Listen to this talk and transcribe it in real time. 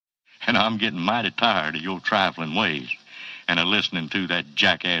and I'm getting mighty tired of your trifling ways and of listening to that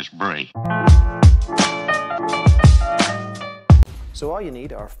jackass Bray. So all you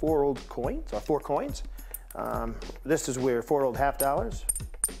need are four coins. This is where 4 old half dollars,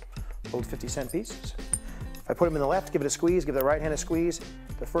 old 50-cent pieces. If I put them in the left, give it a squeeze, give the right hand a squeeze,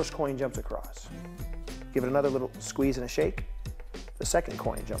 the first coin jumps across. Give it another little squeeze and a shake, the second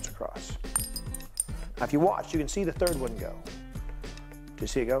coin jumps across. Now if you watch, you can see the third one go. Do you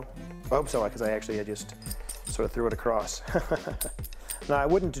see it go? Oh, sorry, because I just sort of threw it across. Now I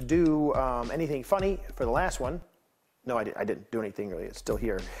wouldn't do anything funny for the last one. No, I didn't do anything really, it's still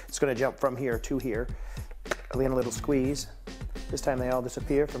here. It's going to jump from here to here. Again, a little squeeze. This time they all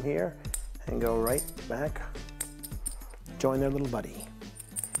disappear from here and go right back. Join their little buddy.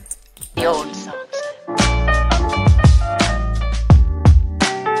 The old songs.